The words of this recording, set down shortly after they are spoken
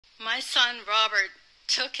My son, Robert,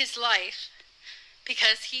 took his life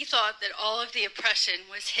because he thought that all of the oppression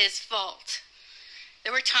was his fault.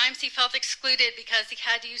 There were times he felt excluded because he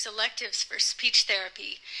had to use electives for speech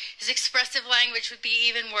therapy. His expressive language would be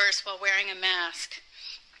even worse while wearing a mask.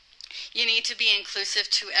 You need to be inclusive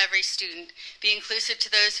to every student. Be inclusive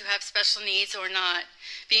to those who have special needs or not.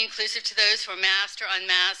 Be inclusive to those who are masked or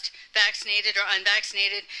unmasked, vaccinated or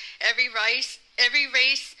unvaccinated. Every race,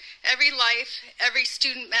 every life, every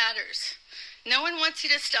student matters. No one wants you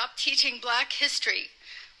to stop teaching Black history,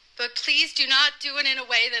 but please do not do it in a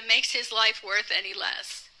way that makes his life worth any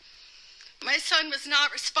less. My son was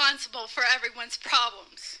not responsible for everyone's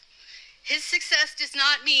problems. His success does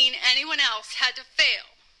not mean anyone else had to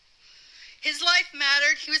fail. His life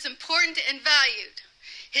mattered. He was important and valued.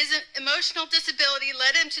 His emotional disability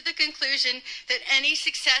led him to the conclusion that any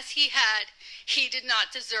success he had, he did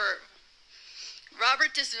not deserve.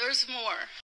 Robert deserves more.